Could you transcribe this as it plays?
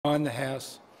Remind the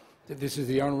House that this is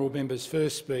the honourable member's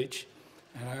first speech,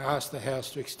 and I ask the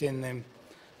House to extend them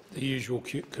the usual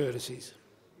courtesies.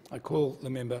 I call the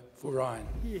member for Ryan.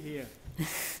 Hear, hear.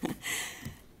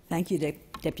 Thank you,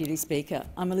 Deputy Speaker.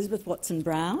 I'm Elizabeth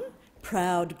Watson-Brown,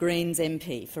 proud Greens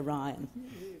MP for Ryan.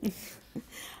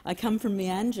 I come from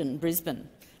Meanjin, Brisbane,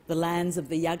 the lands of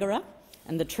the Yagara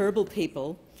and the Turrbal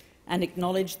people, and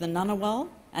acknowledge the Ngunnawal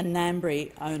and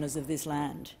Ngambri owners of this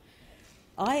land.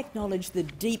 I acknowledge the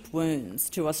deep wounds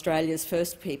to Australia's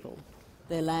First People,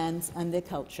 their lands and their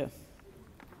culture.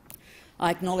 I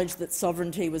acknowledge that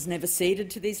sovereignty was never ceded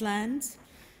to these lands.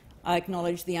 I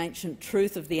acknowledge the ancient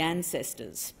truth of the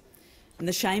ancestors and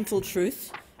the shameful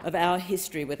truth of our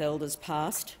history with elders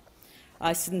past.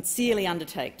 I sincerely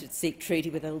undertake to seek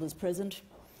treaty with elders present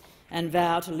and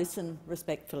vow to listen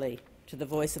respectfully to the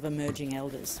voice of emerging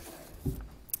elders.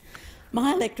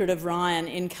 My electorate of Ryan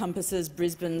encompasses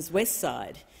Brisbane's west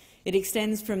side. It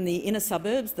extends from the inner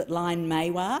suburbs that line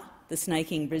Maiwar, the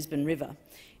snaking Brisbane River,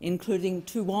 including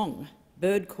Toowong,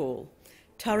 bird call,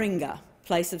 Turringa,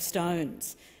 place of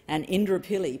stones, and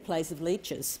Indooroopilly, place of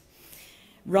leeches.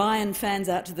 Ryan fans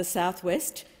out to the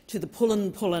southwest to the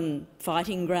Pullen Pullen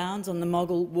fighting grounds on the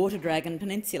Moggle Water Dragon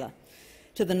Peninsula.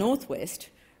 To the northwest,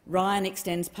 Ryan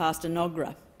extends past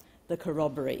Enoggera, the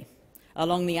corroboree,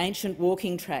 along the ancient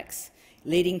walking tracks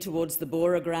leading towards the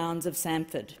Bora grounds of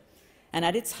Samford, and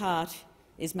at its heart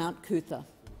is Mount Cootha,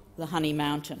 the Honey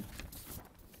Mountain.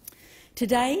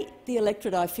 Today, the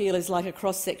electorate, I feel, is like a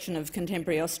cross-section of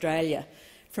contemporary Australia,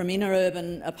 from inner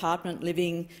urban apartment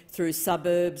living through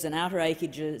suburbs and outer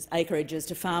acreages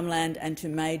to farmland and to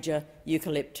major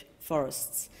eucalypt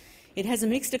forests. It has a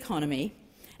mixed economy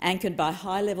anchored by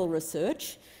high-level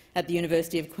research at the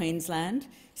University of Queensland,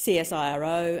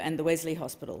 CSIRO and the Wesley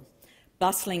Hospital,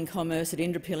 bustling commerce at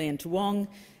Indooroopilly and Toowong,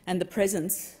 and the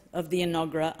presence of the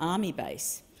Enoggera Army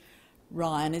Base.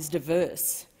 Ryan is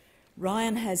diverse.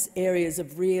 Ryan has areas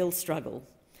of real struggle,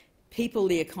 people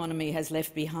the economy has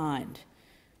left behind.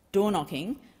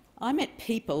 Door-knocking, I met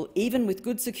people, even with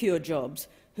good secure jobs,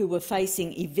 who were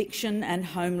facing eviction and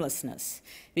homelessness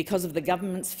because of the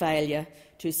government's failure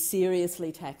to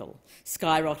seriously tackle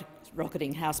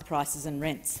skyrocketing house prices and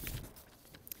rents.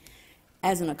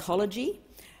 As an ecology,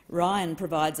 Ryan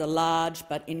provides a large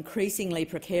but increasingly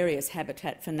precarious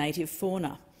habitat for native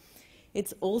fauna.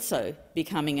 It's also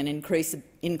becoming an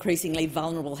increasingly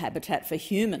vulnerable habitat for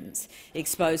humans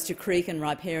exposed to creek and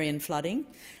riparian flooding,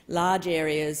 large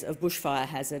areas of bushfire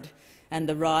hazard and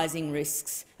the rising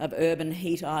risks of urban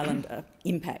heat island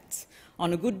impacts.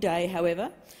 On a good day,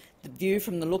 however, the view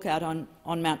from the lookout on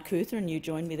Mount Cootha, and you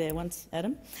joined me there once,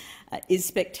 Adam, is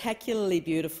spectacularly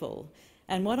beautiful.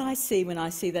 And what I see when I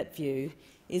see that view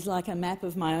is like a map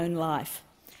of my own life,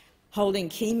 holding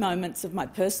key moments of my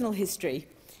personal history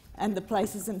and the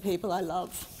places and people I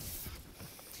love.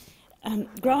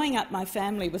 Growing up, my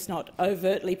family was not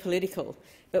overtly political,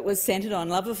 but was centred on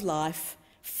love of life,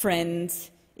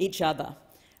 friends, each other.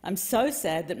 I'm so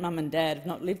sad that Mum and Dad have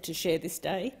not lived to share this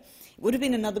day. It would have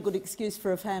been another good excuse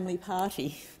for a family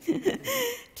party.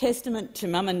 Testament to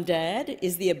Mum and Dad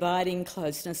is the abiding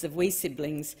closeness of we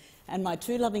siblings, and my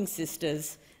two loving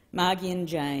sisters, Margie and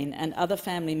Jane, and other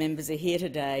family members are here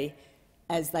today,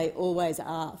 as they always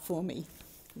are for me.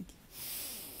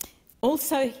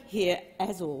 Also here,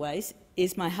 as always,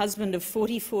 is my husband of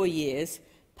 44 years,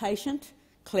 patient,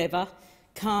 clever,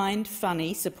 kind,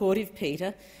 funny, supportive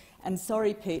Peter, and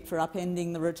sorry, Pete, for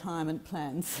upending the retirement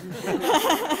plans.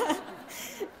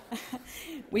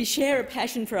 We share a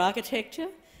passion for architecture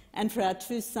and for our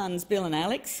two sons, Bill and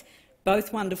Alex,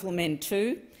 both wonderful men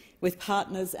too, with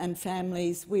partners and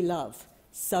families we love.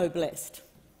 So blessed.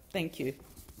 Thank you.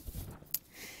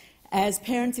 As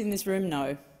parents in this room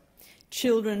know,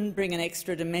 children bring an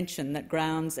extra dimension that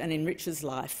grounds and enriches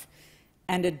life,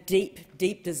 and a deep,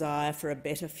 deep desire for a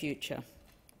better future.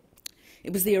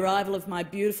 It was the arrival of my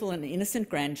beautiful and innocent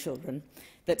grandchildren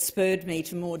that spurred me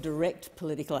to more direct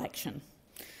political action.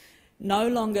 No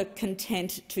longer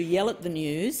content to yell at the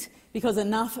news, because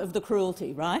enough of the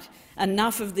cruelty, right?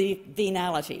 Enough of the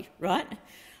venality, right?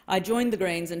 I joined the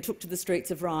Greens and took to the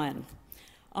streets of Ryan.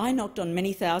 I knocked on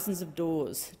many thousands of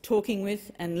doors, talking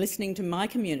with and listening to my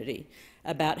community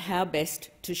about how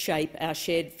best to shape our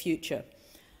shared future.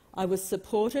 I was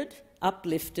supported,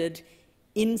 uplifted,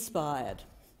 inspired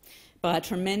by a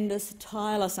tremendous,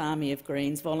 tireless army of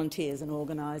Greens volunteers and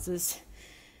organisers,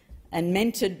 and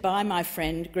mentored by my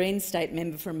friend, Greens State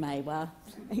Member from Maiwar,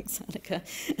 thanks Annika,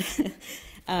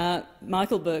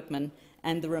 Michael Berkman,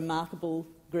 and the remarkable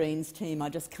Greens team. I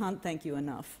just can't thank you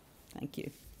enough. Thank you.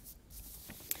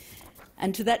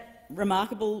 And to that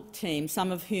remarkable team,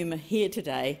 some of whom are here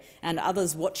today and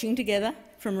others watching together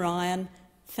from Ryan,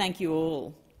 thank you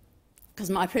all. Because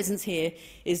my presence here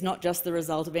is not just the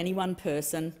result of any one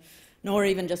person, nor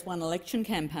even just one election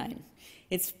campaign.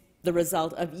 It's the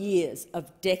result of years, of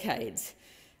decades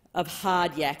of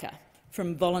hard yakka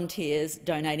from volunteers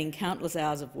donating countless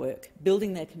hours of work,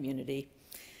 building their community,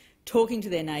 talking to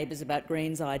their neighbours about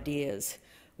Greens ideas,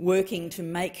 working to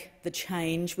make the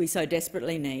change we so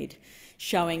desperately need,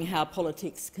 showing how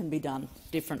politics can be done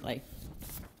differently.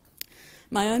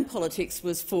 My own politics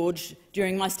was forged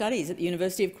during my studies at the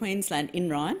University of Queensland in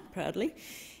Ryan, proudly,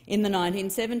 in the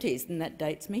 1970s, and that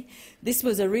dates me. This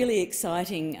was a really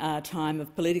exciting time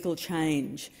of political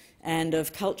change and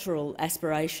of cultural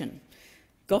aspiration.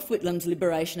 Gough Whitlam's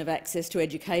liberation of access to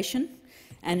education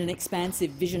and an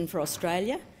expansive vision for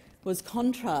Australia was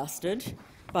contrasted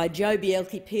by Joh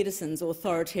Bjelke-Petersen's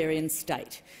authoritarian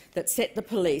state that set the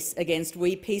police against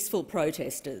we peaceful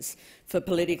protesters for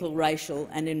political, racial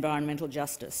and environmental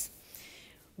justice.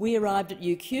 We arrived at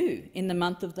UQ in the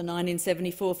month of the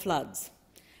 1974 floods.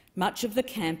 Much of the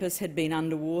campus had been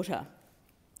underwater.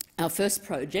 Our first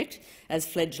project, as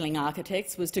fledgling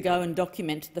architects, was to go and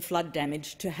document the flood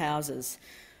damage to houses.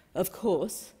 Of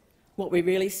course, what we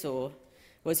really saw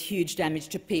was huge damage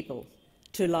to people,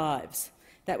 to lives.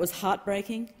 That was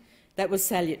heartbreaking, that was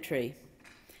salutary.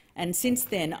 And since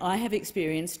then, I have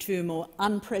experienced two more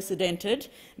unprecedented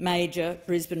major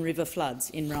Brisbane River floods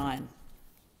in Ryan.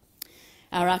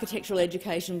 Our architectural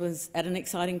education was at an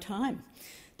exciting time.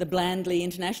 The Blandly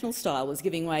International style was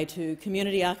giving way to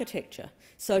community architecture,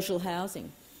 social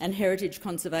housing and heritage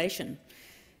conservation.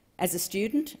 As a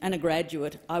student and a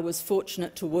graduate, I was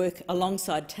fortunate to work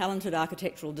alongside talented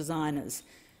architectural designers,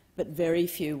 but very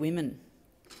few women.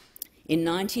 In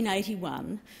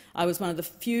 1981, I was one of the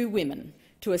few women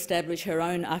to establish her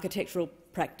own architectural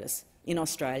practice in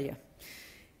Australia.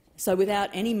 So without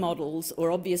any models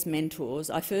or obvious mentors,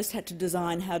 I first had to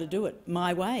design how to do it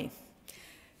my way.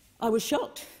 I was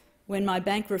shocked when my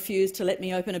bank refused to let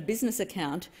me open a business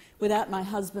account without my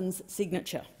husband's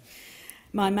signature.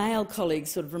 My male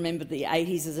colleagues sort of remembered the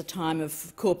 80s as a time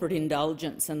of corporate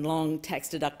indulgence and long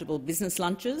tax-deductible business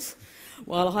lunches,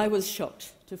 while I was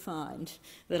shocked to find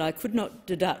that I could not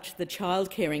deduct the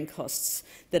child-caring costs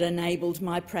that enabled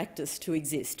my practice to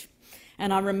exist.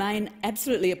 And I remain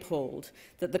absolutely appalled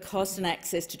that the cost and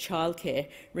access to childcare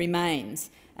remains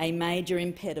a major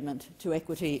impediment to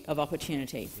equity of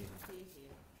opportunity.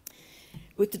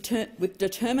 With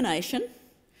determination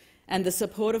and the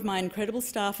support of my incredible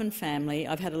staff and family,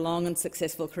 I've had a long and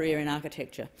successful career in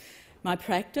architecture. My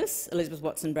practice, Elizabeth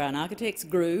Watson Brown Architects,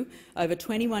 grew over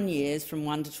 21 years from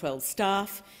 1 to 12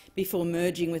 staff before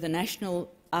merging with a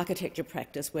national architecture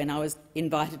practice when I was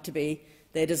invited to be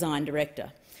their design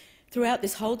director. Throughout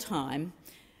this whole time,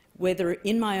 whether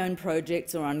in my own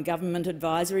projects or on government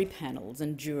advisory panels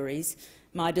and juries,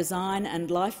 my design and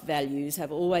life values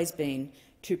have always been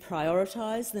to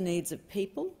prioritise the needs of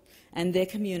people and their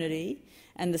community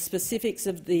and the specifics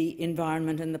of the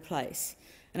environment and the place.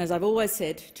 And as I've always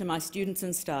said to my students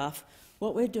and staff,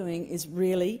 what we're doing is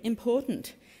really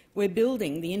important. We're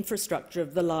building the infrastructure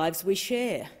of the lives we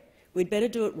share. We'd better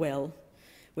do it well.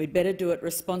 We'd better do it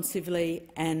responsively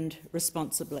and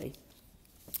responsibly.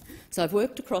 So I've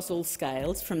worked across all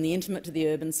scales, from the intimate to the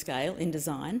urban scale in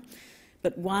design,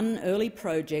 but one early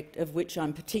project of which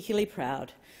I'm particularly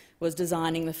proud was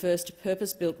designing the first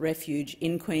purpose-built refuge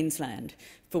in Queensland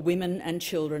for women and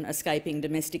children escaping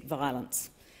domestic violence.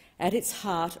 At its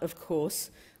heart, of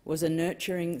course, was a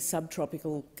nurturing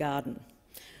subtropical garden.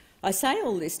 I say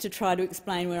all this to try to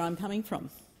explain where I'm coming from.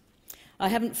 I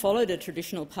haven't followed a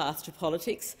traditional path to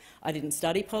politics. I didn't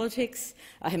study politics.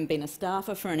 I haven't been a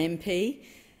staffer for an MP,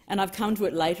 and I've come to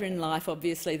it later in life,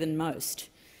 obviously, than most.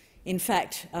 In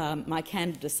fact, my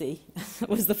candidacy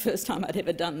was the first time I'd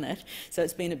ever done that, so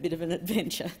it's been a bit of an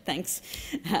adventure, thanks.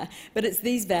 But it's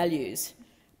these values,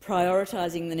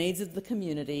 prioritising the needs of the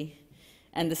community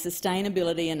and the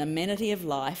sustainability and amenity of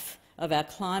life of our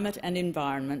climate and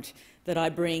environment, that I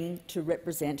bring to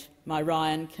represent my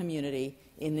Ryan community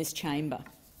in this chamber.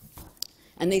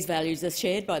 And these values are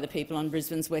shared by the people on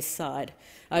Brisbane's west side.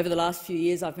 Over the last few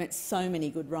years, I've met so many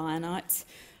good Ryanites.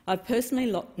 I've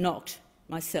personally knocked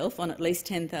myself on at least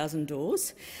 10,000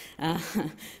 doors.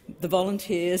 The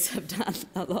volunteers have done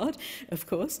a lot, of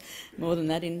course, more than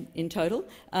that in total.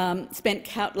 Spent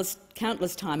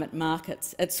countless time at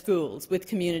markets, at schools, with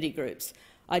community groups.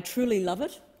 I truly love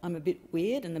it. I'm a bit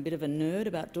weird and a bit of a nerd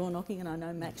about door knocking, and I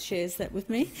know Max shares that with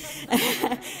me.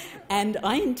 And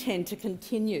I intend to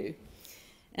continue.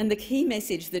 And the key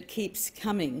message that keeps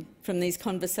coming from these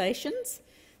conversations,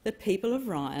 the people of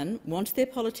Ryan want their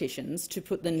politicians to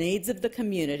put the needs of the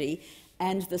community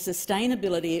and the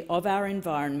sustainability of our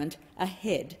environment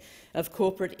ahead of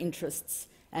corporate interests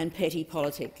and petty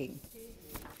politicking.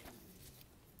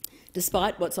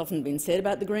 Despite what's often been said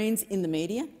about the Greens in the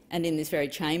media and in this very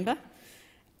chamber,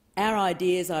 our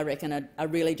ideas, I reckon, are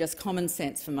really just common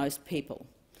sense for most people.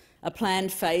 A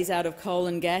planned phase-out of coal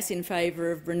and gas in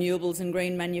favour of renewables and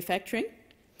green manufacturing,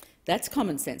 that's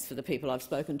common sense for the people I've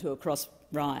spoken to across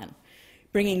Ryan.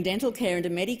 Bringing dental care into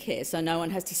Medicare so no one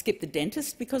has to skip the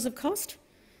dentist because of cost,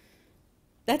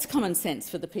 that's common sense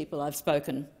for the people I've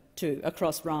spoken to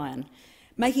across Ryan.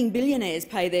 Making billionaires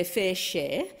pay their fair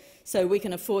share so we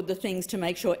can afford the things to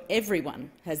make sure everyone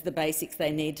has the basics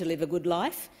they need to live a good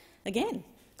life, again,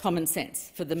 common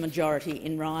sense for the majority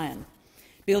in Ryan.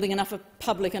 Building enough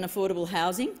public and affordable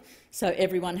housing so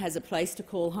everyone has a place to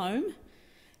call home.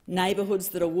 Neighbourhoods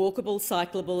that are walkable,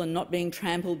 cyclable and not being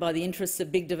trampled by the interests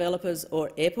of big developers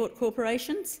or airport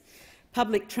corporations.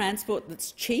 Public transport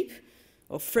that's cheap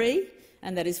or free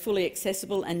and that is fully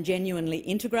accessible and genuinely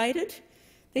integrated.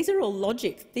 These are all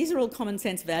logic. These are all common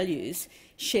sense values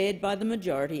shared by the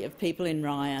majority of people in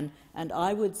Ryan and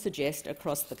I would suggest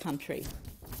across the country.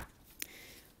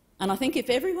 And I think if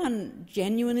everyone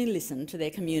genuinely listened to their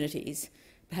communities,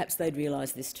 perhaps they'd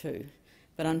realise this too.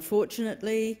 But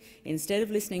unfortunately, instead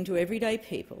of listening to everyday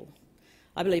people,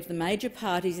 I believe the major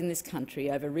parties in this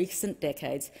country over recent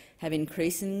decades have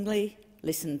increasingly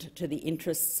listened to the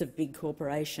interests of big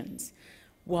corporations.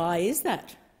 Why is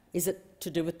that? Is it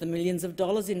to do with the millions of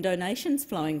dollars in donations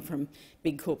flowing from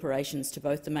big corporations to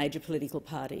both the major political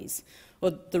parties,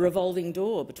 or the revolving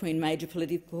door between major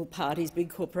political parties, big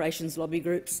corporations, lobby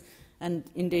groups and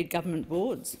indeed government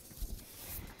boards?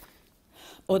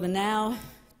 Or the now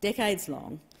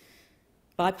decades-long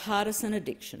bipartisan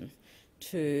addiction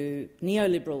to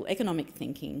neoliberal economic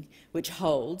thinking which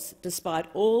holds, despite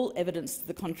all evidence to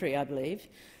the contrary, I believe,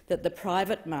 that the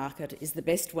private market is the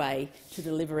best way to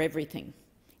deliver everything,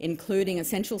 including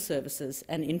essential services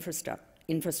and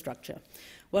infrastructure.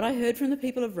 What I heard from the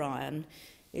people of Ryan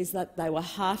is that they were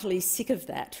heartily sick of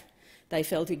that. They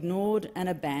felt ignored and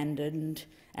abandoned,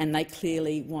 and they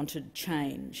clearly wanted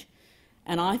change.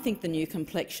 And I think the new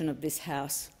complexion of this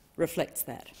House reflects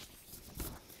that.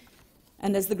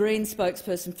 And as the Greens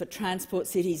spokesperson for transport,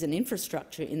 cities and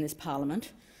infrastructure in this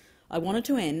parliament, I wanted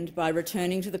to end by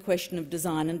returning to the question of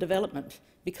design and development,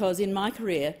 because in my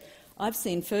career I've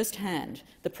seen firsthand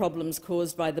the problems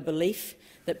caused by the belief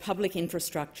that public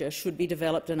infrastructure should be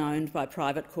developed and owned by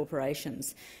private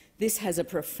corporations. This has a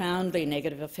profoundly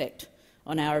negative effect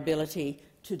on our ability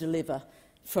to deliver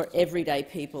for everyday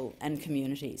people and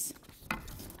communities.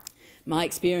 My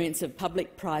experience of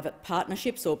public-private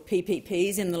partnerships, or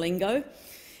PPPs in the lingo,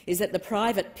 is that the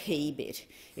private P bit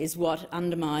is what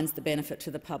undermines the benefit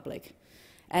to the public,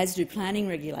 as do planning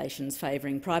regulations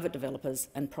favouring private developers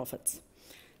and profits.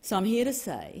 So I'm here to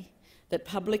say that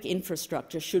public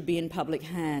infrastructure should be in public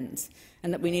hands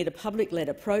and that we need a public-led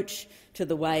approach to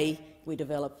the way we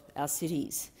develop our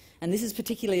cities. And this is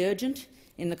particularly urgent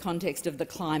in the context of the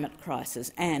climate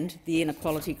crisis and the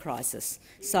inequality crisis,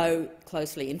 so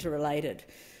closely interrelated.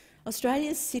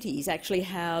 Australia's cities actually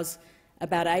house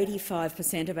about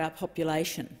 85% of our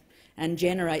population and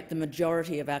generate the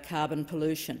majority of our carbon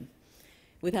pollution.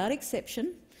 Without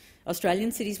exception,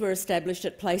 Australian cities were established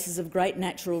at places of great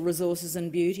natural resources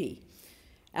and beauty.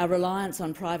 Our reliance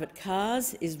on private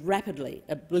cars is rapidly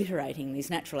obliterating these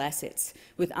natural assets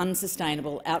with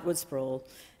unsustainable outward sprawl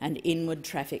and inward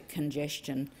traffic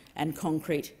congestion and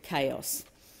concrete chaos.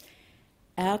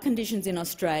 Our conditions in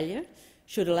Australia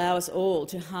should allow us all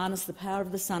to harness the power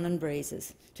of the sun and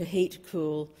breezes to heat,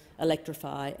 cool,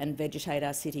 electrify and vegetate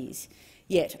our cities.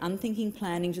 Yet unthinking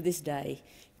planning to this day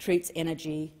treats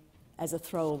energy as a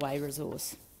throwaway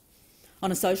resource.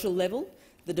 On a social level,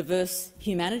 the diverse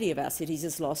humanity of our cities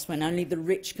is lost when only the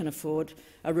rich can afford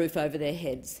a roof over their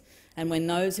heads and when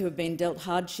those who have been dealt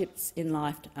hardships in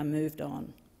life are moved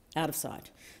on, out of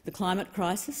sight. The climate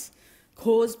crisis,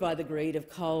 caused by the greed of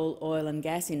coal, oil and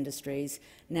gas industries,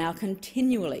 now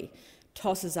continually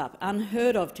tosses up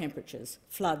unheard-of temperatures,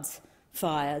 floods,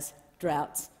 fires,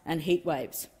 droughts and heat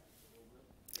waves.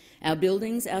 Our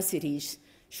buildings, our cities,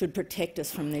 should protect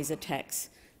us from these attacks,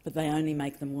 but they only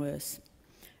make them worse.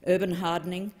 Urban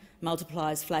hardening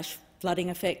multiplies flash flooding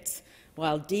effects,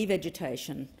 while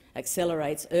devegetation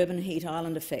accelerates urban heat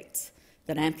island effects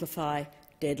that amplify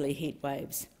deadly heat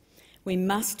waves. We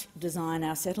must design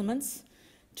our settlements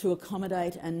to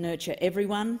accommodate and nurture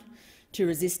everyone, to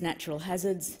resist natural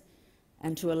hazards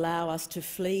and to allow us to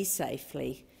flee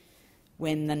safely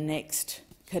when the next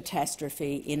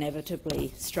catastrophe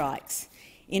inevitably strikes.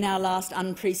 In our last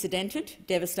unprecedented,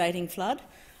 devastating flood,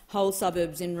 whole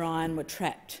suburbs in Ryan were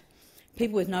trapped.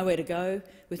 People with nowhere to go,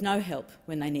 with no help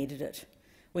when they needed it.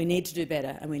 We need to do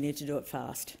better, and we need to do it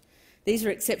fast. These are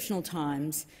exceptional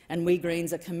times, and we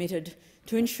Greens are committed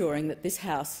to ensuring that this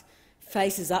House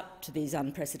faces up to these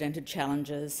unprecedented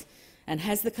challenges and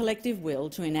has the collective will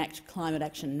to enact climate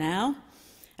action now,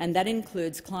 and that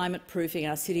includes climate-proofing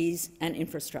our cities and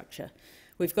infrastructure.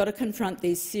 We've got to confront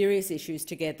these serious issues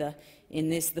together in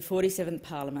this, the 47th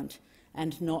Parliament,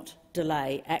 and not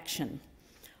delay action.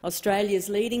 Australia's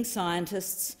leading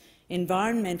scientists,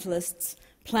 environmentalists,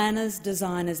 planners,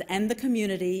 designers and the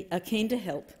community are keen to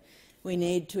help. We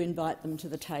need to invite them to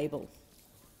the table.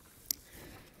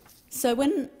 So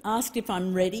when asked if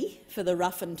I'm ready for the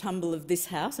rough and tumble of this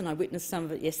House, and I witnessed some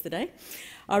of it yesterday,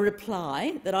 I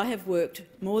reply that I have worked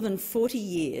more than 40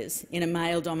 years in a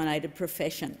male-dominated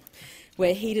profession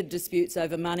where heated disputes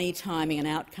over money, timing and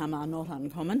outcome are not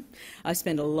uncommon. I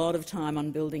spend a lot of time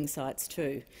on building sites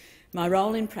too. My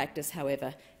role in practice,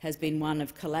 however, has been one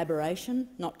of collaboration,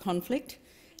 not conflict,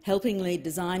 helping lead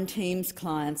design teams,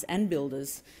 clients and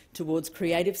builders towards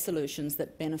creative solutions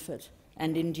that benefit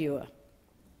and endure.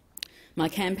 My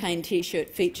campaign T-shirt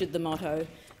featured the motto,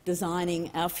 "Designing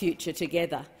our future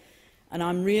together," and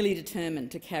I'm really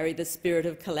determined to carry the spirit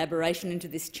of collaboration into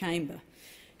this chamber,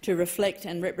 to reflect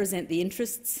and represent the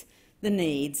interests, the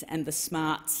needs and the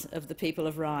smarts of the people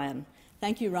of Ryan.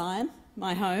 Thank you, Ryan,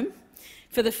 my home,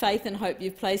 for the faith and hope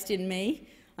you've placed in me.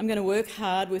 I'm going to work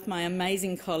hard with my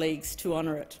amazing colleagues to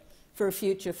honour it, for a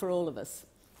future for all of us.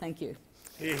 Thank you.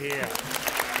 Hear, hear.